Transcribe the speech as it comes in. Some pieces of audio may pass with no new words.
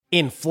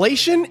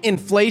Inflation,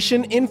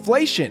 inflation,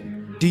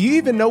 inflation. Do you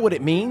even know what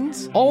it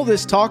means? All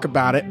this talk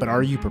about it, but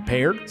are you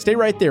prepared? Stay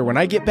right there. When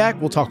I get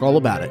back, we'll talk all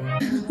about it.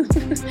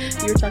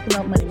 You were talking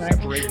about money, right?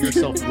 Separate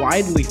yourself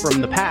widely from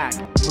the pack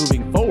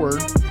moving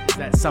forward. Is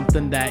that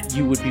something that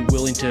you would be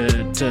willing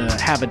to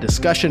have a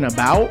discussion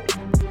about?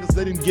 Because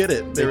they didn't get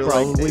it. They were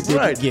probably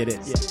like, didn't get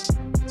it.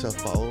 Yeah. To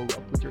follow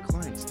up with your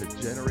clients, to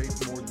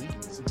generate more leads.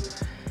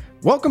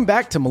 Welcome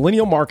back to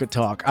Millennial Market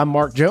Talk. I'm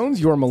Mark Jones,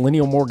 your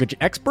millennial mortgage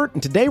expert,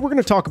 and today we're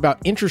going to talk about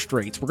interest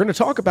rates. We're going to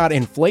talk about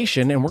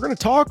inflation, and we're going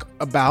to talk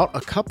about a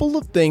couple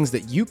of things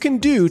that you can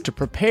do to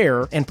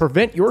prepare and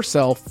prevent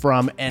yourself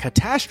from a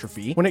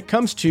catastrophe when it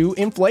comes to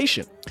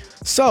inflation.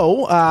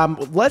 So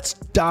let's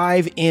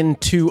dive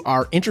into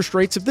our interest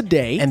rates of the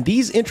day. And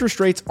these interest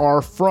rates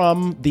are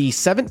from the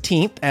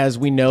 17th. As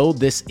we know,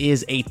 this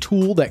is a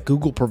tool that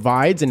Google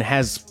provides and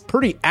has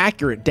pretty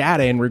accurate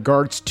data in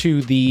regards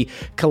to the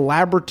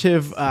collaborative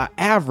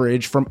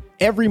average from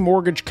every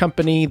mortgage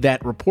company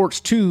that reports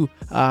to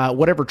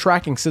whatever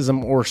tracking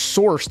system or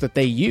source that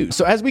they use.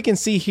 So as we can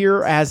see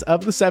here, as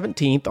of the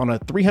 17th, on a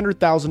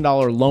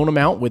 $300,000 loan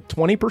amount with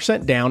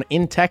 20% down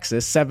in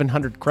Texas,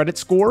 700 credit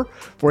score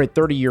for a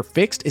 30-year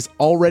fixed is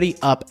already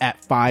up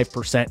at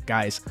 5%,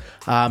 guys.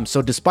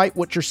 So despite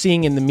what you're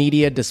seeing in the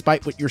media,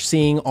 despite what you're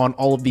seeing on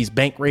all of these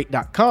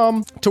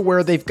bankrate.com, to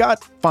where they've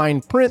got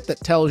fine print that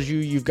tells you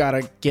you've got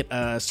to get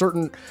a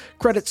certain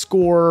credit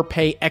score,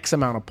 pay X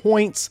amount of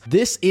points,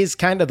 this is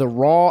kind of the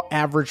raw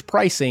average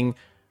pricing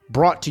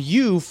brought to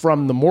you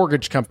from the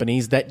mortgage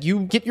companies that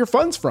you get your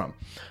funds from.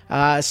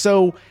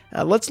 So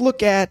let's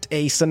look at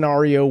a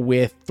scenario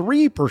with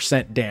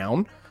 3%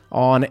 down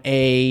on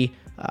a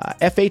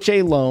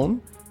FHA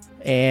loan.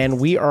 And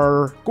we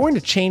are going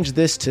to change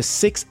this to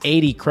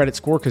 680 credit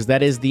score because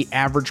that is the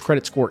average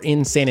credit score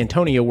in San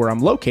Antonio where I'm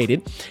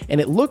located.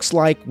 And it looks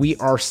like we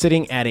are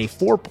sitting at a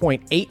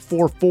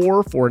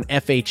 4.844 for an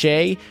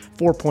FHA,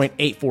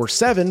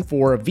 4.847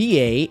 for a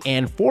VA,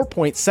 and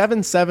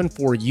 4.77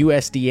 for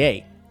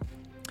USDA.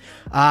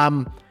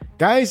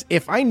 Guys,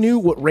 if I knew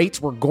what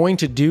rates were going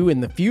to do in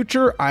the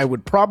future, I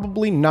would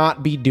probably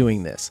not be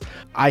doing this.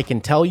 I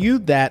can tell you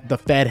that the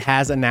Fed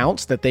has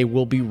announced that they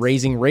will be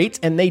raising rates,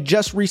 and they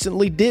just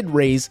recently did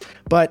raise,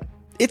 but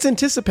it's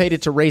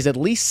anticipated to raise at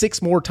least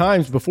 6 more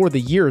times before the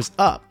year is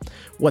up.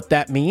 What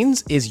that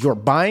means is your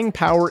buying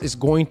power is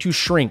going to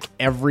shrink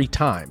every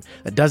time.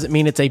 That doesn't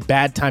mean it's a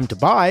bad time to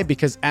buy,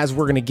 because as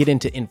we're going to get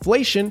into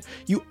inflation,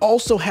 you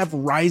also have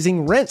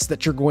rising rents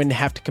that you're going to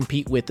have to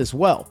compete with as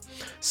well.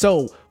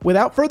 So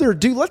without further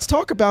ado, let's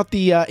talk about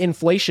the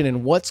inflation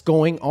and what's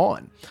going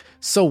on.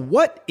 So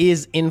what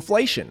is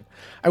inflation?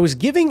 I was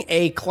giving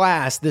a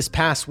class this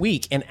past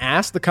week and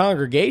asked the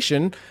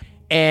congregation,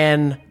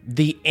 and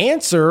the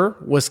answer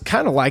was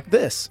kind of like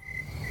this.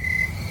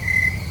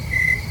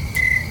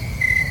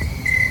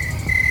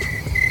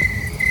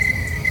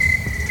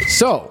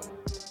 So,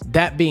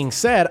 that being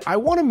said, I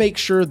want to make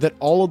sure that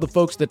all of the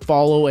folks that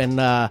follow and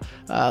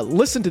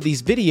listen to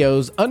these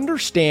videos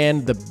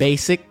understand the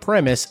basic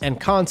premise and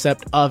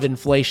concept of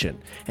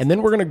inflation. And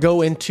then we're going to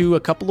go into a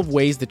couple of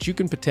ways that you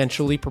can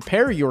potentially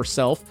prepare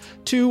yourself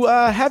to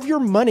have your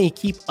money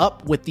keep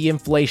up with the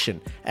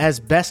inflation as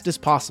best as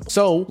possible.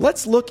 So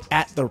let's look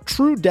at the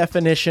true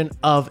definition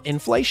of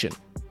inflation.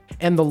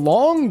 And the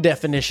long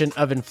definition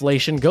of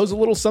inflation goes a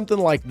little something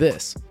like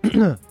this.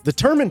 The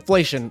term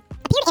inflation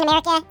appeared in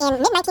America in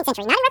mid-19th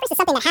century, not in reference to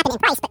something that happened in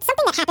price, but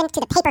something that happened to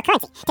the paper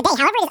currency. Today,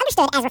 however, it is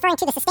understood as referring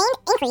to the sustained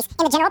increase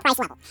in the general price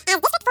level. As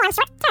this forms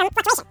short-term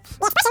fluctuation.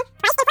 The expression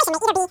price inflation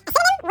may either be a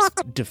synonym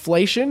with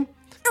deflation,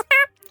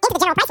 into the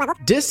general price level,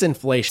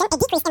 disinflation, a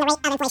decrease in the rate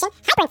of inflation,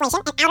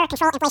 hyperinflation, an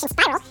out-of-control inflation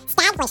spiral,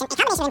 stagflation, a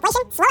combination of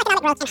inflation, slow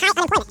economic growth, and high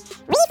unemployment.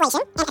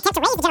 Reflation, an attempt to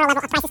raise the general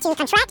level of prices to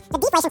contract the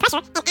deflation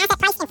pressure, and asset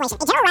price inflation,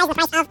 a general rise in the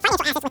price of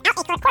financial assets without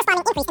a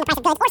corresponding increase in the price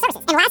of goods or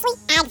services. And lastly,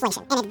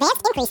 agflation, an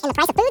advanced increase in the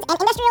price of foods and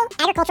industrial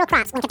agricultural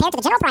crops when compared to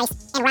the general price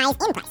and rise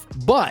in price.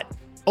 But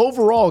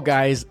overall,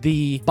 guys,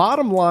 the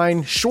bottom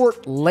line,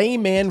 short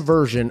layman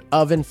version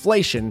of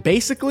inflation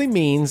basically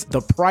means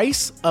the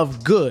price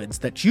of goods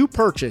that you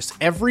purchase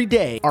every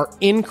day are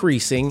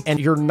increasing and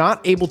you're not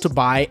able to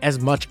buy as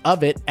much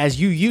of it as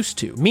you used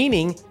to,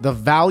 meaning the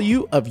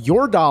value of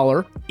your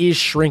dollar is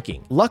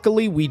shrinking.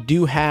 Luckily, we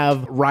do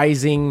have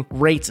rising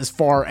rates as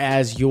far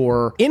as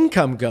your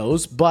income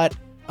goes, but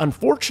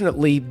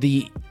unfortunately,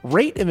 the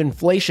rate of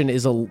inflation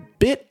is a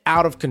bit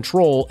out of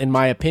control, in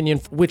my opinion,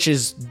 which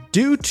is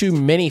due to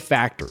many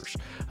factors.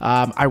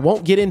 I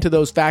won't get into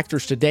those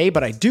factors today,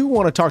 but I do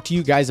want to talk to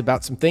you guys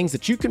about some things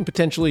that you can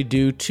potentially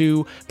do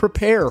to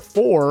prepare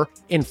for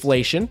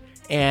inflation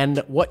and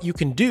what you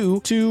can do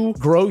to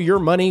grow your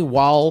money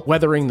while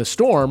weathering the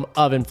storm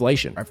of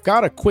inflation. I've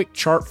got a quick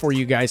chart for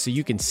you guys so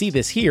you can see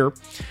this here.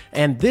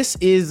 And this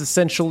is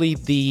essentially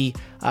the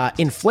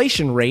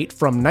inflation rate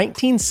from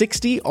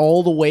 1960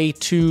 all the way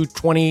to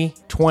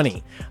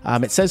 2020.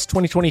 It says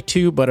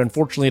 2022, but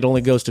unfortunately it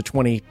only goes to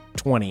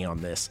 2020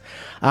 on this.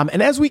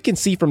 And as we can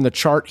see from the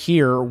chart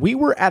here, we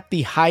were at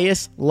the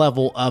highest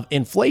level of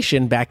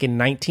inflation back in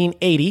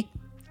 1980.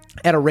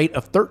 at a rate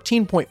of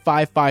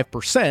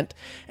 13.55%.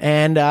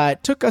 And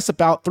it took us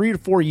about 3 to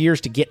 4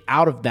 years to get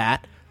out of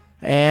that.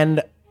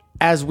 And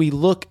as we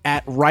look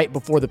at right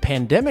before the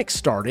pandemic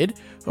started,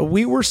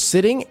 we were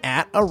sitting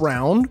at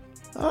around,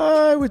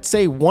 I would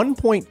say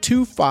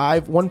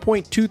 1.25,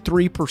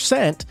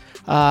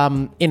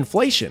 1.23%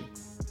 inflation.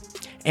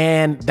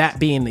 And that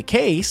being the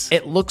case,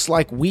 it looks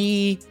like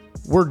we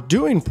were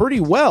doing pretty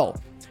well.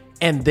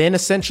 And then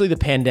essentially the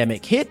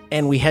pandemic hit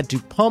and we had to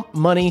pump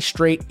money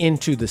straight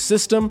into the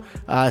system.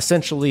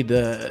 Essentially,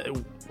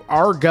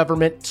 our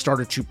government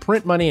started to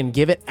print money and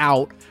give it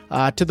out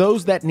to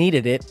those that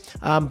needed it.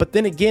 But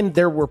then again,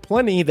 there were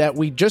plenty that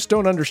we just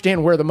don't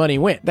understand where the money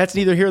went. That's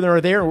neither here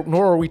nor there,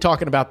 nor are we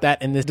talking about that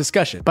in this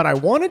discussion. But I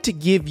wanted to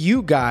give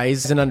you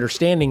guys an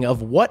understanding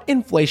of what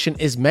inflation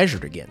is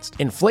measured against.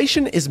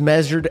 Inflation is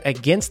measured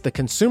against the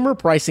Consumer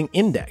Pricing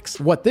Index.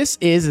 What this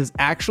is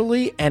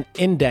actually an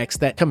index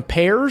that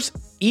compares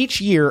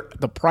each year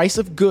the price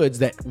of goods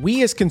that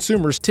we as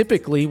consumers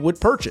typically would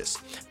purchase.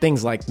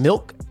 Things like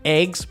milk,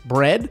 eggs,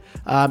 bread,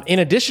 in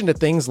addition to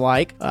things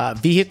like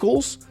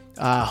vehicles,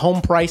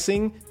 home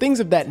pricing, things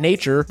of that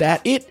nature,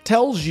 that it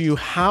tells you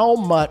how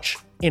much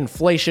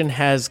inflation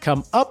has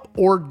come up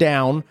or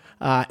down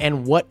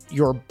and what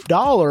your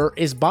dollar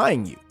is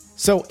buying you.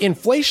 So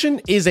inflation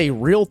is a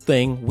real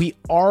thing. We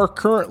are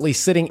currently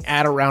sitting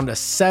at around a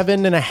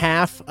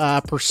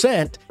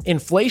 7.5%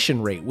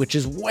 inflation rate, which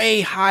is way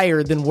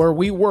higher than where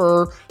we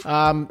were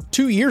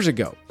 2 years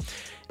ago.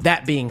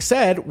 That being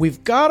said,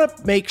 we've got to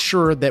make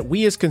sure that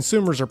we as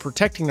consumers are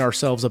protecting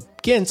ourselves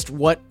against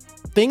what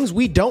things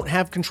we don't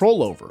have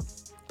control over.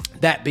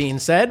 That being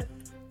said,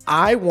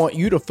 I want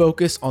you to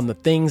focus on the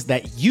things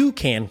that you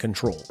can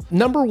control.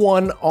 Number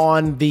one,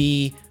 on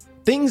the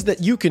things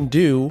that you can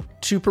do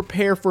to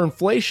prepare for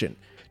inflation.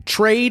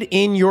 Trade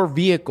in your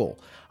vehicle.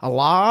 A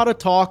lot of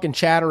talk and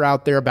chatter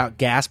out there about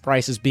gas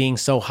prices being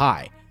so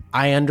high.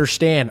 I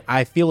understand.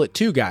 I feel it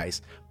too,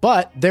 guys.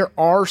 But there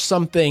are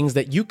some things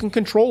that you can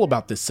control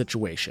about this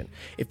situation.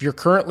 If you're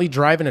currently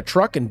driving a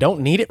truck and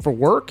don't need it for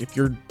work, if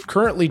you're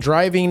currently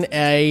driving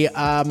a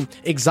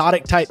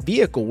exotic type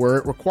vehicle where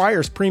it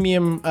requires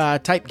premium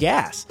type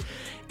gas,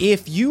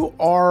 if you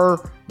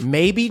are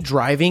maybe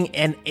driving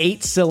an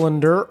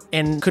 8-cylinder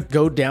and could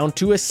go down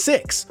to a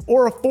 6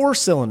 or a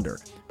 4-cylinder,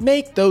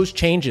 make those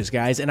changes,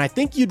 guys. And I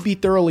think you'd be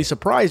thoroughly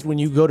surprised when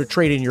you go to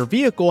trade in your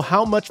vehicle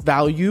how much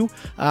value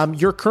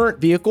your current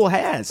vehicle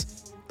has.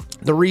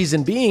 The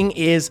reason being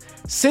is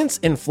since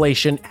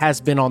inflation has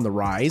been on the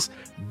rise,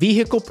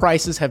 vehicle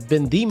prices have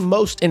been the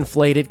most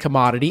inflated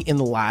commodity in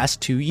the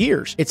last 2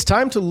 years. It's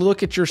time to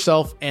look at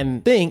yourself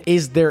and think,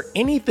 is there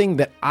anything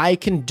that I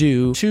can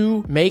do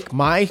to make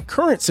my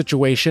current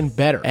situation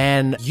better?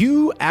 And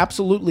you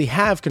absolutely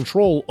have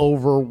control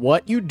over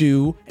what you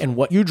do and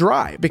what you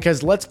drive.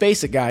 Because let's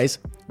face it, guys,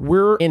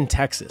 we're in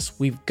Texas.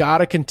 We've got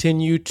to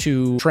continue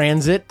to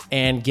transit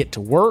and get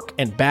to work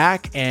and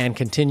back and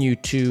continue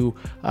to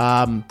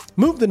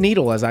move the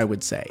needle, as I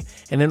would say.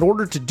 And in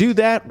order to do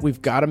that,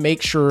 we've got to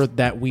make sure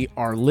that we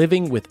are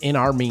living within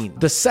our means.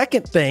 The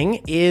second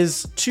thing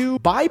is to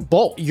buy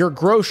bulk, your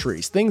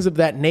groceries, things of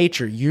that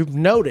nature. You've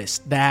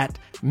noticed that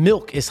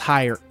milk is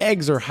higher,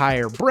 eggs are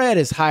higher, bread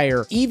is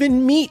higher,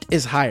 even meat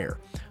is higher.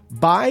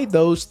 Buy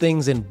those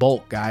things in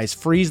bulk, guys.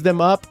 Freeze them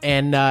up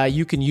and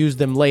you can use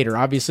them later.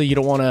 Obviously, you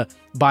don't want to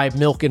buy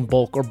milk in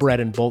bulk or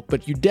bread in bulk,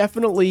 but you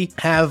definitely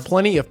have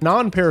plenty of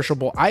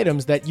non-perishable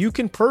items that you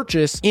can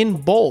purchase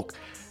in bulk.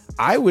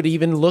 I would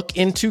even look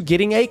into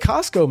getting a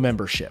Costco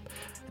membership.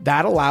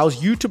 That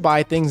allows you to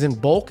buy things in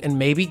bulk and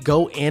maybe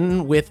go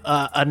in with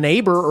a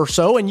neighbor or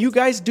so, and you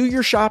guys do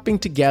your shopping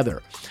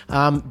together.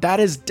 That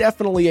is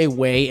definitely a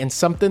way and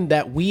something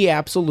that we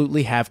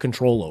absolutely have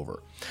control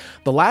over.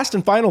 The last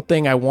and final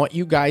thing I want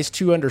you guys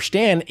to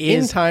understand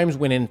is in times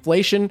when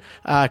inflation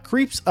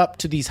creeps up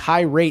to these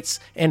high rates,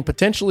 and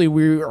potentially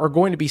we are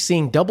going to be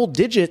seeing double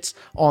digits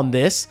on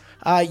this,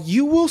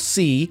 you will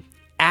see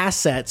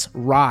assets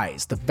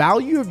rise. The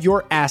value of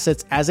your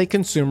assets as a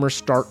consumer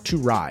start to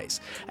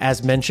rise.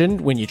 As mentioned,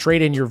 when you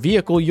trade in your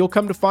vehicle, you'll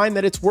come to find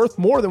that it's worth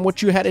more than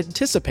what you had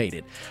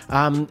anticipated.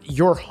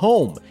 Your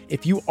home,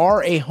 if you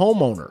are a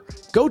homeowner,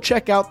 go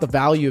check out the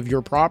value of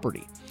your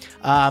property.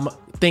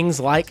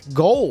 Things like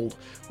gold.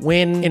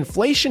 When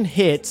inflation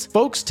hits,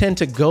 folks tend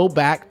to go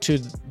back to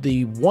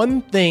the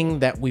one thing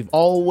that we've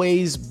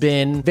always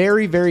been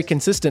very, very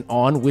consistent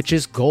on, which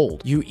is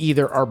gold. You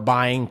either are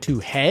buying to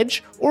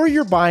hedge or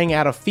you're buying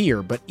out of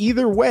fear, but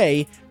either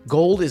way,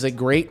 gold is a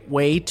great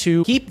way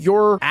to keep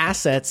your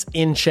assets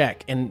in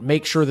check and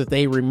make sure that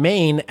they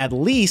remain at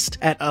least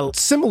at a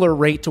similar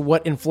rate to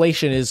what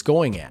inflation is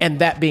going at. And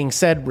that being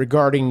said,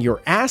 regarding your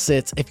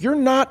assets, if you're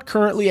not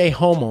currently a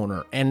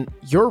homeowner and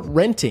you're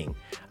renting,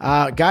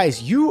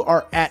 guys, you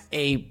are at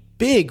a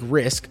big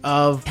risk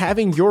of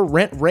having your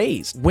rent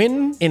raised.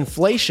 When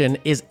inflation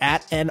is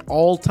at an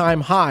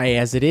all-time high,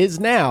 as it is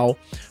now,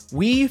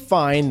 we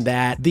find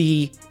that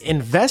the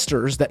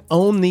investors that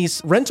own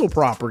these rental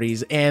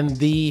properties and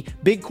the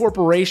big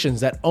corporations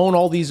that own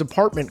all these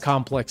apartment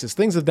complexes,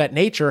 things of that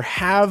nature,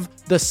 have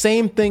the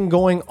same thing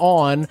going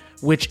on,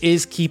 which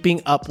is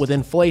keeping up with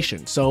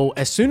inflation. So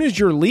as soon as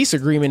your lease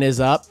agreement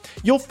is up,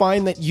 you'll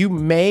find that you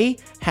may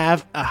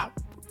have a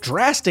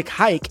drastic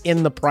hike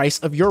in the price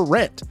of your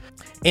rent.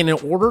 And in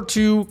order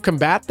to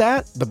combat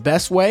that, the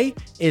best way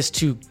is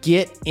to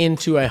get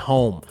into a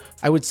home.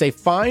 I would say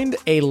find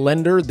a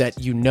lender that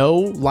you know,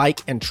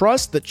 like, and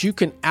trust, that you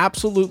can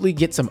absolutely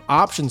get some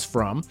options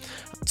from,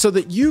 so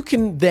that you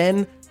can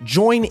then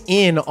join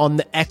in on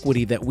the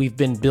equity that we've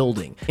been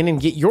building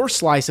and get your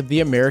slice of the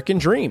American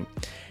dream.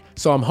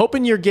 So I'm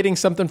hoping you're getting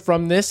something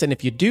from this. And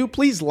if you do,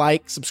 please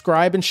like,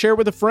 subscribe, and share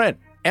with a friend.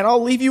 And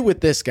I'll leave you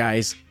with this,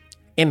 guys.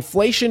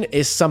 Inflation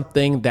is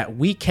something that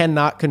we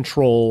cannot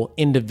control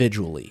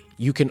individually.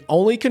 You can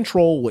only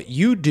control what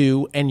you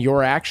do and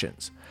your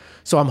actions.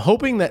 So I'm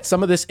hoping that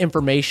some of this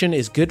information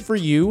is good for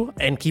you.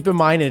 And keep in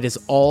mind, it is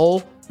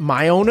all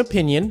my own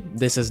opinion.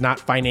 This is not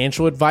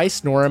financial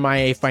advice, nor am I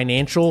a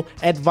financial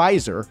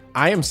advisor.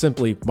 I am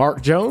simply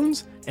Mark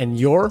Jones, and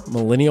your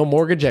millennial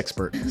mortgage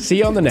expert. See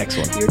you on the next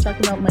one. You were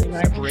talking about money,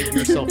 Mark. Separate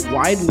yourself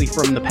widely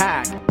from the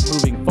pack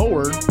moving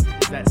forward.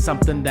 Is that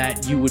something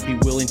that you would be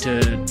willing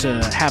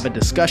to have a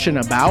discussion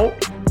about?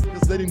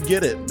 Because they didn't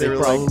get it. They were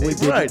probably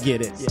like, didn't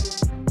get it.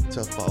 Yeah.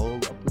 To follow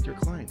up with your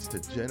clients, to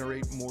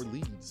generate more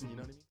leads. You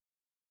know what I mean?